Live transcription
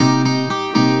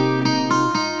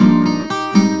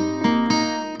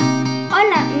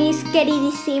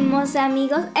queridísimos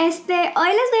amigos, hoy les voy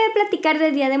a platicar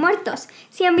del Día de Muertos.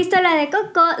 Si han visto la de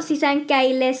Coco, si saben que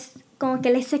ahí les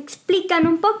explican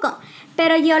un poco,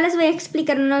 pero yo les voy a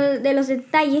explicar uno de los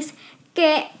detalles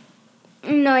que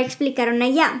no explicaron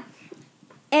allá.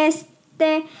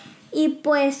 Y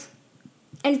pues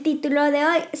el título de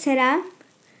hoy será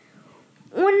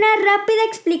una rápida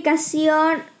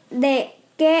explicación de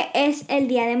qué es el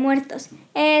Día de Muertos.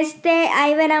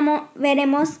 Ahí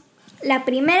veremos la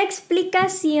primera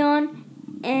explicación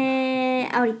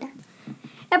ahorita.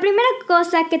 La primera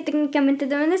cosa que técnicamente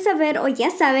deben de saber o ya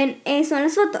saben son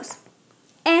las fotos.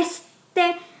 Las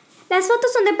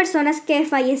fotos son de personas que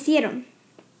fallecieron.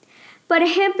 Por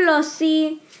ejemplo,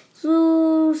 si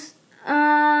sus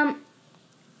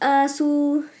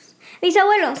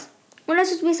bisabuelos, uno de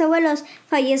sus bisabuelos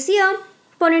falleció,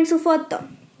 ponen su foto.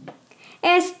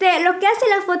 Lo que hace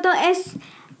la foto es,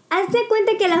 haz de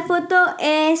cuenta que la foto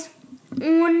es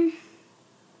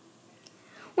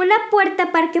una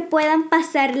puerta para que puedan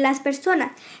pasar las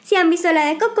personas. Si han visto la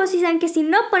de Coco, si saben que si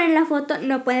no ponen la foto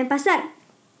no pueden pasar.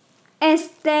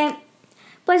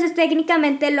 Pues es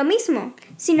técnicamente lo mismo.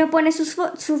 Si no ponen su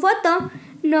foto,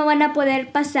 no van a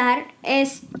poder pasar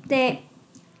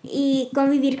y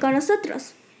convivir con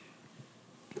nosotros.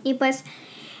 Y pues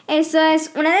eso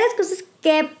es una de las cosas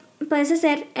que puedes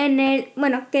hacer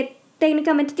que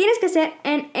técnicamente tienes que hacer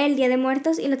en el Día de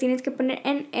Muertos y lo tienes que poner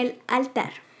en el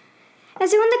altar. La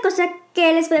segunda cosa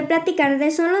que les voy a platicar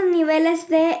son los niveles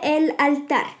del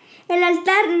altar. El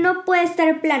altar no puede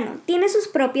estar plano, tiene sus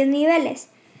propios niveles.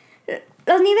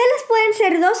 Los niveles pueden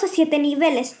ser 2 a 7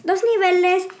 niveles. 2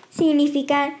 niveles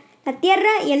significan la tierra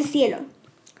y el cielo.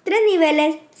 3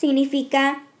 niveles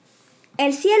significa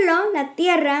el cielo, la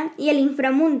tierra y el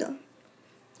inframundo.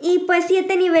 Y pues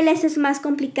 7 niveles es más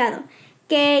complicado,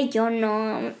 que yo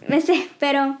no me sé,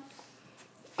 pero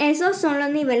esos son los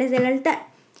niveles del altar.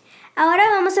 Ahora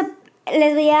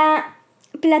les voy a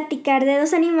platicar de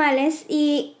 2 animales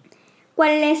y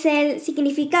cuál es el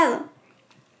significado.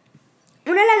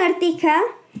 Una lagartija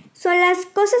son las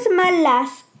cosas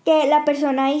malas que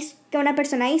una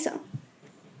persona hizo.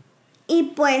 Y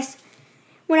pues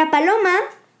una paloma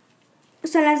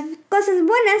son las cosas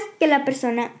buenas que la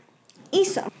persona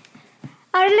hizo.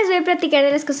 Ahora les voy a platicar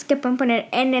de las cosas que pueden poner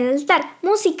en el altar.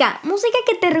 Música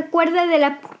que te recuerda de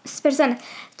las personas.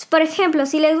 Por ejemplo,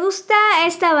 si les gusta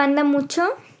esta banda mucho,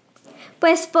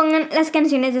 pues pongan las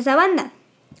canciones de esa banda.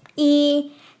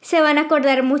 Y se van a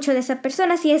acordar mucho de esa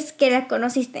persona si es que la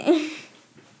conociste.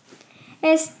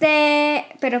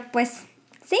 Pero pues,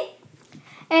 sí.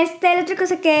 La otra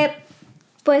cosa que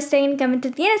pues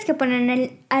técnicamente tienes que poner en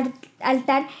el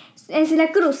altar es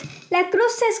la cruz. La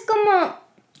cruz es como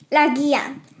la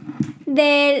guía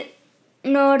del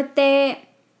norte,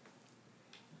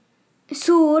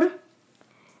 sur,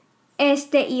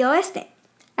 y oeste.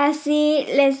 Así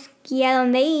les guía a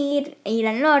dónde ir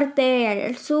al norte, ir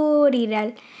al sur, ir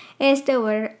al este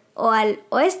o al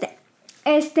oeste.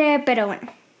 Pero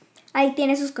bueno, ahí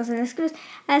tiene sus cosas las cruz.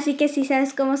 Así que si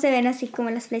sabes cómo se ven así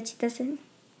como las flechitas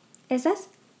esas,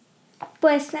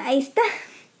 pues ahí está.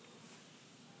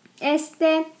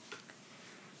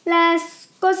 Las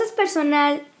cosas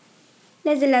personales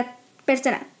de la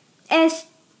persona.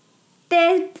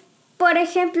 Por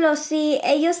ejemplo, si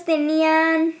ellos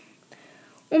tenían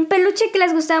un peluche que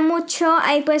les gustaba mucho,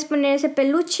 ahí puedes poner ese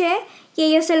peluche y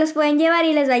ellos se los pueden llevar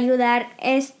y les va a ayudar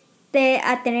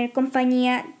a tener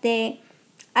compañía de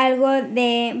algo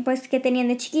pues que tenían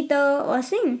de chiquito o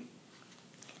así.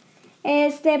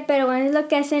 Pero bueno, es lo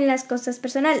que hacen las cosas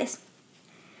personales.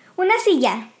 Una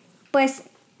silla. Pues,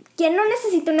 ¿quién no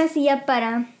necesita una silla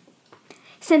para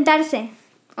sentarse?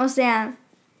 O sea,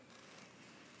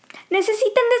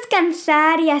 necesitan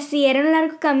descansar y así, era un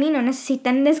largo camino.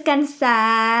 Necesitan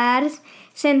descansar,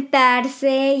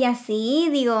 sentarse y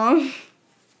así,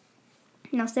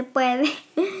 no se puede.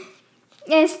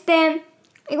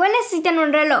 Igual necesitan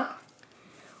un reloj.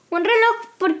 Un reloj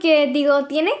porque,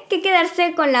 tienen que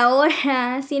quedarse con la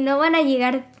hora, si no van a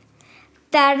llegar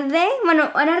tarde. Bueno,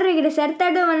 van a regresar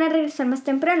tarde o van a regresar más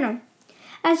temprano.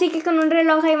 Así que con un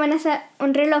reloj ahí van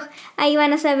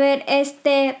a saber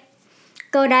qué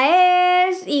hora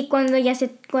es y cuando ya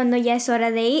es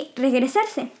hora de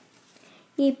regresarse.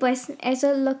 Y pues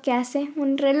eso es lo que hace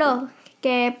un reloj,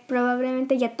 que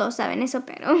probablemente ya todos saben eso,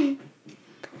 pero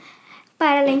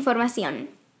para la información.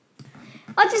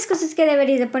 Otras cosas que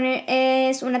deberías de poner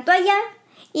es una toalla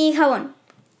y jabón.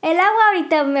 El agua,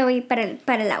 ahorita me voy para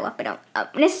el agua, pero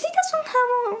necesitas un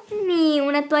jabón y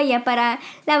una toalla para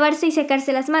lavarse y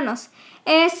secarse las manos.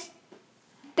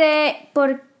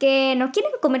 Porque no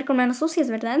quieren comer con manos sucias,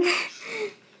 ¿verdad?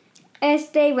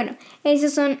 Y bueno,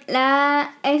 esos son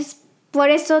por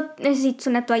eso necesitas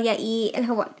una toalla y el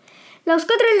jabón. Los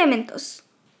 4 elementos.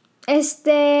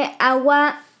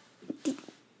 Agua,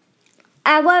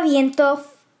 viento,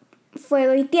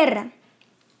 fuego y tierra.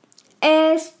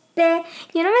 Yo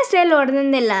no me sé el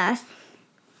orden de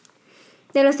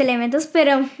los elementos,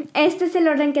 pero este es el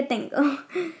orden que tengo.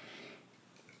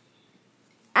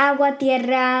 Agua,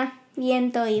 tierra,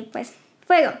 viento y pues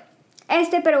fuego.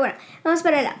 Pero bueno, vamos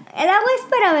para el agua. El agua es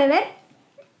para beber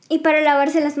y para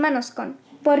lavarse las manos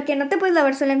porque no te puedes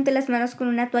lavar solamente las manos con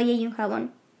una toalla y un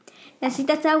jabón.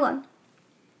 Necesitas agua.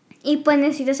 Y pues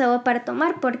necesitas agua para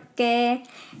tomar, porque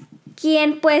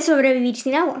 ¿quién puede sobrevivir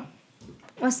sin agua?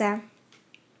 O sea,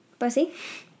 pues sí.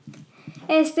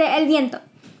 El viento.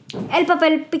 El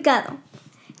papel picado.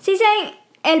 Si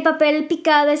el papel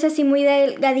picado es así muy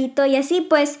delgadito y así,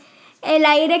 pues el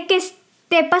aire que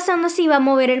esté pasando así va a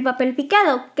mover el papel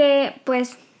picado, que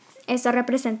pues eso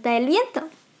representa el viento.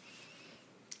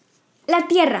 La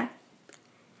tierra.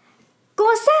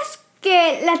 Cosas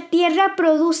que la tierra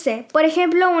produce. Por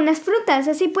ejemplo, unas frutas.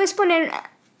 Así puedes poner,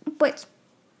 pues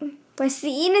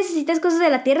sí necesitas cosas de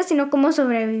la tierra, si no, ¿cómo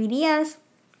sobrevivirías?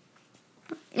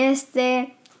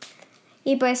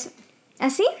 Y pues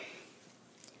así.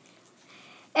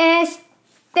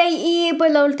 Y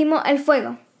pues lo último, el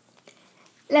fuego.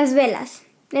 Las velas.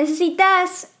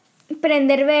 Necesitas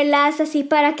prender velas así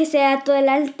para que sea todo el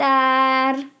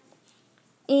altar.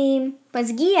 Y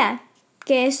pues guía,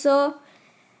 que eso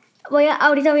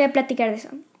ahorita voy a platicar de eso.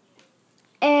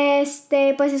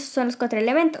 Pues esos son los 4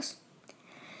 elementos.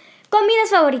 Comidas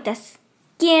favoritas.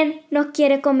 ¿Quién no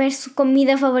quiere comer su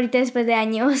comida favorita después de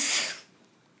años?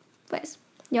 Pues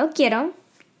yo quiero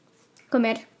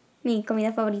comer mi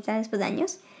comida favorita después de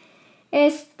años.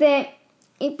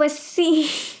 Y pues sí,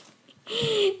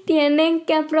 tienen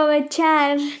que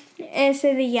aprovechar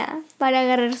ese día para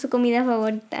agarrar su comida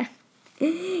favorita,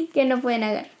 que no pueden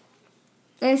agarrar.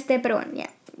 Pero bueno, ya,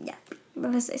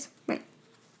 vamos a eso. Bueno.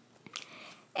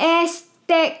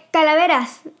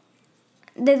 Calaveras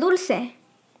de dulce.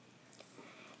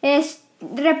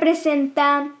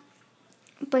 Representa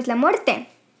pues la muerte.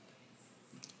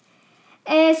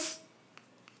 Pues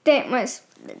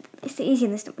estoy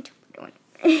diciendo esto mucho, pero bueno.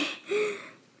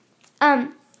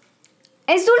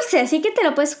 Es dulce, así que te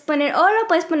lo puedes poner, o lo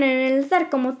puedes poner en el altar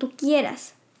como tú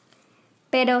quieras.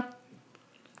 Pero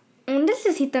un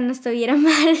dulcecito no estuviera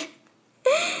mal.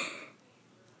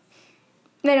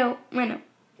 Pero bueno,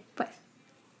 pues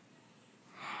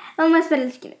vamos para la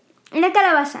esquina. Una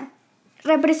calabaza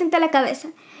representa la cabeza.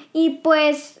 Y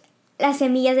pues las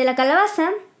semillas de la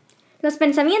calabaza, los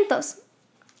pensamientos.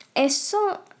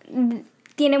 Eso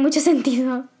tiene mucho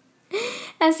sentido.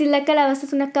 Así la calabaza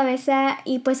es una cabeza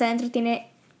y pues adentro tiene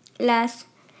las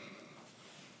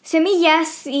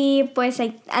semillas y pues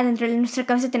ahí adentro de nuestra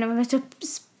cabeza tenemos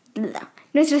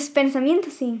nuestros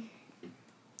pensamientos y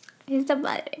está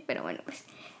padre, pero bueno, pues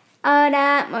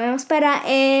ahora vamos para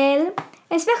el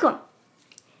espejo.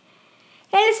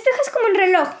 El espejo es como un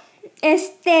reloj.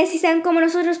 Si saben cómo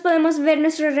nosotros podemos ver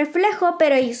nuestro reflejo,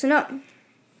 pero ellos no.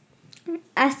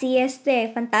 Así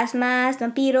fantasmas,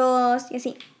 vampiros y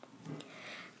así.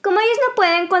 Como ellos no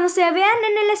pueden, cuando se vean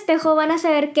en el espejo van a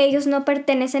saber que ellos no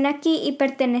pertenecen aquí y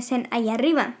pertenecen allá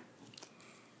arriba,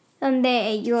 donde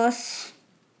ellos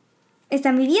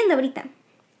están viviendo ahorita.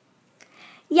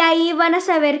 Y ahí van a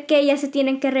saber que ya se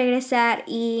tienen que regresar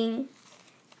y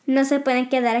no se pueden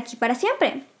quedar aquí para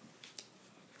siempre.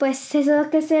 Pues eso es lo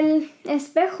que es el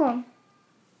espejo.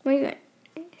 Muy bien.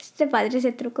 Padre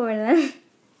ese truco, ¿verdad?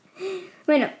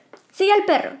 Bueno, sigue el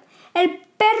perro. El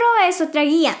perro es otra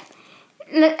guía.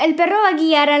 El perro va a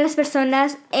guiar a las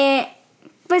personas.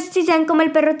 Pues si saben como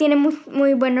el perro tiene muy,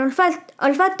 muy buen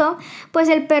olfato, pues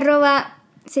el perro va a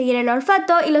seguir el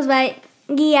olfato y los va a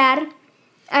guiar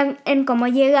en cómo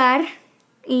llegar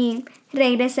y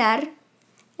regresar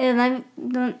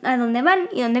a dónde van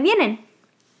y dónde vienen.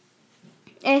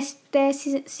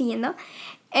 Siguiendo,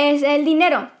 es el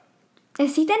dinero.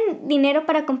 Necesitan dinero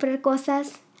para comprar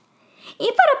cosas y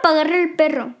para pagarle al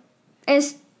perro.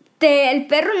 El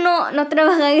perro no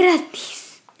trabaja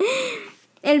gratis.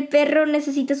 El perro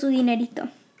necesita su dinerito.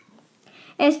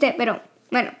 Pero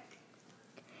bueno.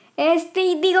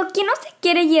 Digo, ¿quién no se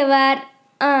quiere llevar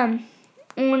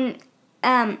 ¿quién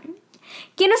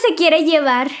no se quiere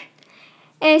llevar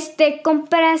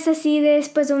compras así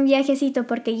después de un viajecito?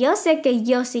 Porque yo sé que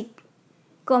yo sí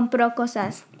compro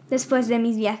cosas después de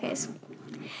mis viajes.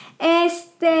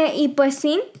 Y pues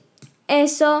sí,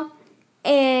 eso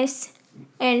es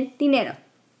el dinero.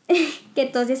 Que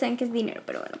todos ya saben que es dinero,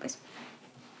 pero bueno, pues.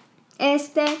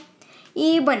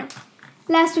 Y bueno,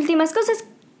 las últimas cosas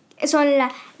son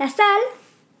la sal,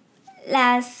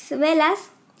 las velas,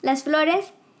 las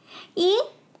flores y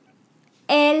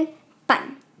el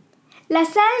pan. La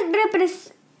sal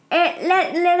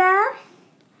le da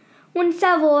un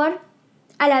sabor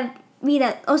a la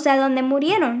vida, o sea, donde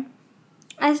murieron.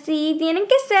 Así tienen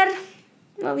que estar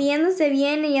moviéndose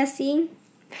bien y así.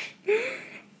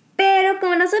 Pero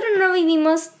como nosotros no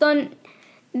vivimos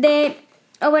yo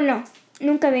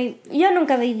nunca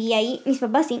viví ahí, mis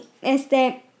papás sí,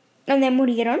 donde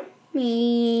murieron,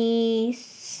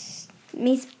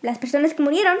 las personas que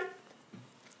murieron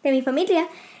de mi familia,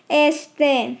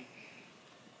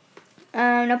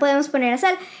 no podemos poner la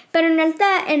sal, pero en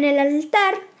el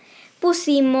altar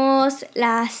pusimos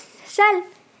la sal,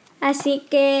 así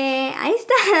que ahí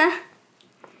está.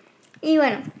 Y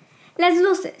bueno, las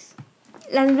luces,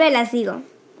 las velas digo,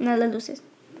 no las luces.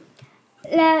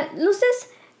 Las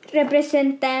luces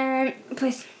representan,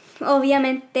 pues,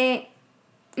 obviamente,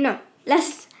 no,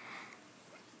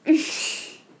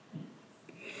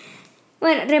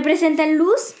 bueno, representan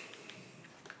luz.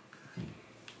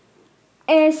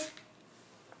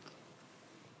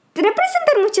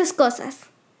 Representan muchas cosas.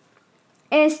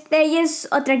 Y es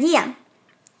otra guía.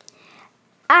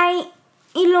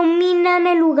 Iluminan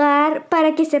el lugar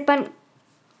para que sepan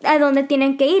a dónde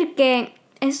tienen que ir, que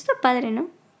eso está padre, ¿no?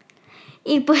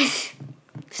 Y pues,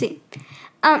 sí.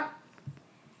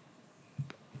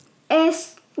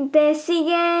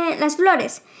 Sigue las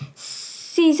flores.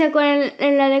 Si se acuerdan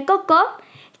en la de Coco,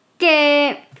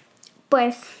 que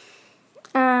pues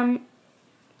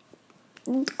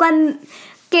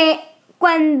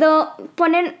cuando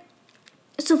ponen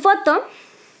su foto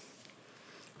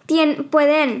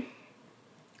pueden,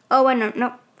 o bueno,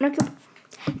 no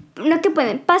que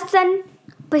pueden, pasan,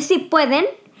 pues sí pueden,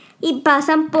 y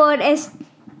pasan por estas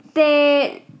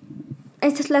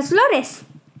las flores,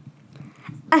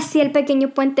 hacia el pequeño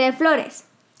puente de flores.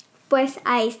 Pues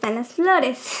ahí están las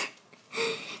flores.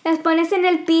 Las pones en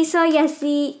el piso y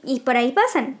así, y por ahí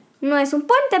pasan. No es un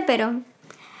puente, pero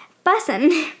pasan.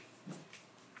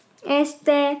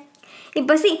 Y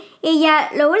pues sí, y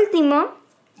ya lo último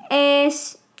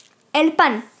es el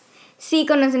pan. Sí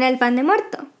conocen el pan de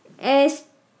muerto. El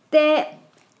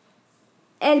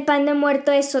pan de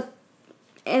muerto es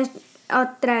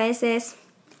otra vez es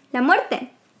la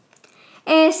muerte.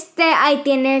 Ahí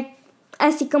tiene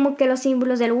así como que los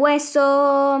símbolos del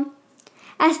hueso,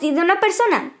 así de una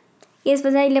persona. Y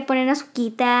después ahí le ponen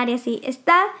azuquitar y así.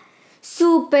 Está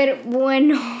súper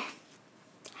bueno.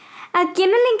 ¿A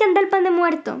quién no le encanta el pan de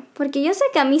muerto? Porque yo sé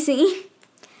que a mí sí.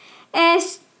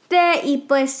 Y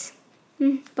pues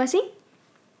sí.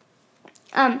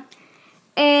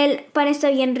 El pan está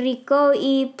bien rico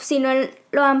y si no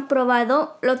lo han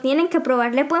probado, lo tienen que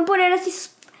probar. Le pueden poner así,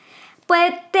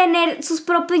 puede tener sus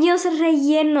propios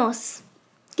rellenos,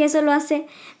 que eso lo hace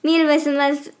 1000 veces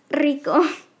más rico.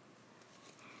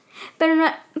 Pero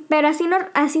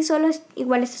así solo es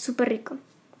igual, es súper rico.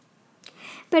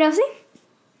 Pero sí,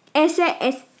 ese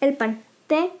es el pan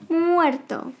de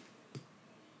muerto.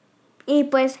 Y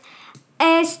pues,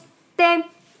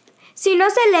 si no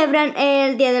celebran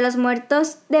el Día de los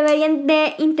Muertos, deberían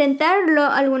de intentarlo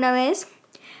alguna vez.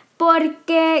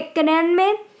 Porque, créanme,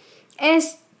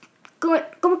 es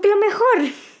como que lo mejor.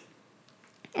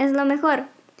 Es lo mejor.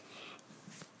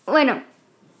 Bueno,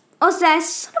 o sea,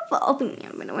 es solo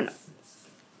opinión, pero bueno.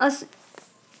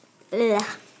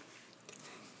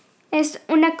 Es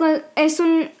una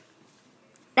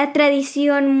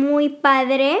tradición muy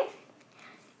padre.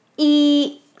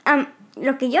 Y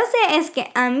lo que yo sé es que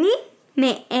a mí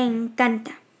me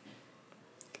encanta.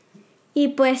 Y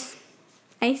pues,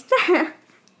 ahí está.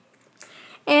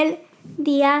 El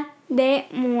Día de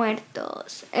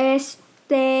Muertos.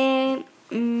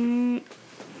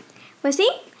 Pues sí,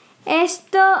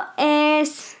 esto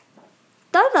es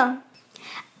todo.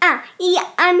 Y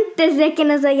antes de que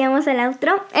nos vayamos al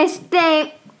outro,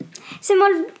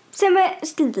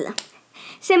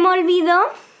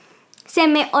 se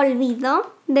me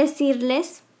olvidó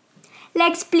decirles la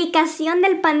explicación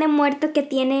del pan de muerto que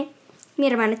tiene mi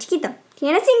hermano chiquito.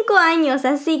 Tiene 5 años,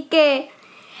 así que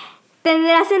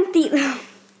tendrá sentido.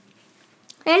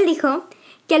 Él dijo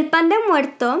que el pan de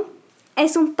muerto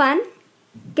es un pan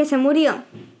que se murió.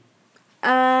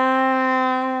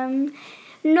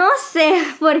 No sé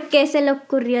por qué se le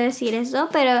ocurrió decir eso,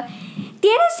 pero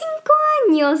tiene 5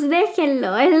 años,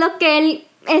 déjenlo. Es lo que él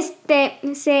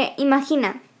se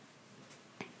imagina.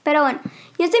 Pero bueno,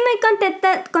 yo estoy muy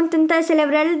contenta de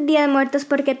celebrar el Día de Muertos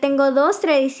porque tengo 2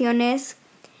 tradiciones.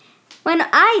 Bueno,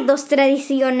 hay 2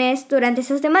 tradiciones durante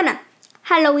esta semana.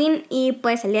 Halloween y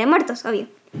pues el Día de Muertos, obvio.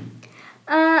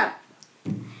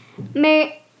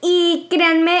 Y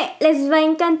créanme créanme, les va a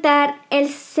encantar el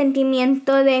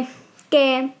sentimiento de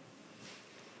que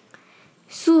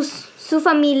su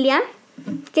familia,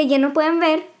 que ya no pueden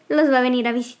ver, los va a venir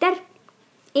a visitar.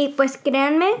 Y pues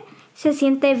créanme, se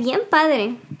siente bien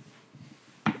padre.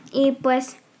 Y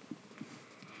pues,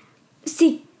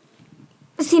 si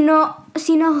ustedes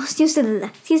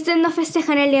no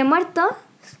festejan el Día de Muertos,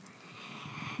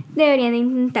 deberían de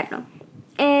intentarlo.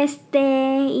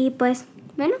 Y pues,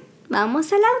 bueno,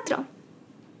 vamos al outro.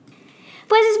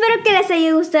 Pues espero que les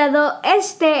haya gustado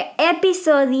este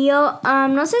episodio.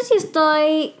 No sé si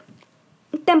estoy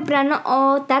temprano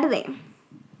o tarde.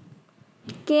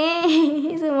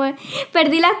 ¿Qué?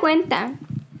 Perdí la cuenta.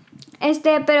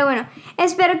 Pero bueno,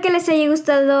 espero que les haya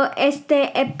gustado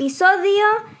este episodio.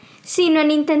 Si no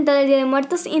han intentado el Día de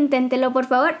Muertos, inténtelo por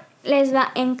favor. Les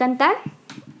va a encantar.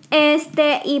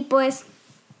 Y pues,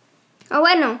 o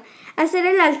bueno, hacer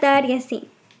el altar y así.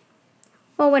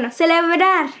 O bueno,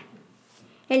 celebrar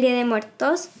el Día de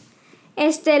Muertos.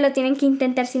 Lo tienen que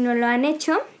intentar si no lo han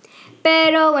hecho.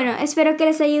 Pero bueno, espero que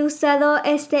les haya gustado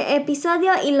este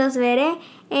episodio y los veré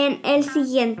en el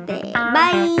siguiente.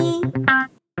 Bye.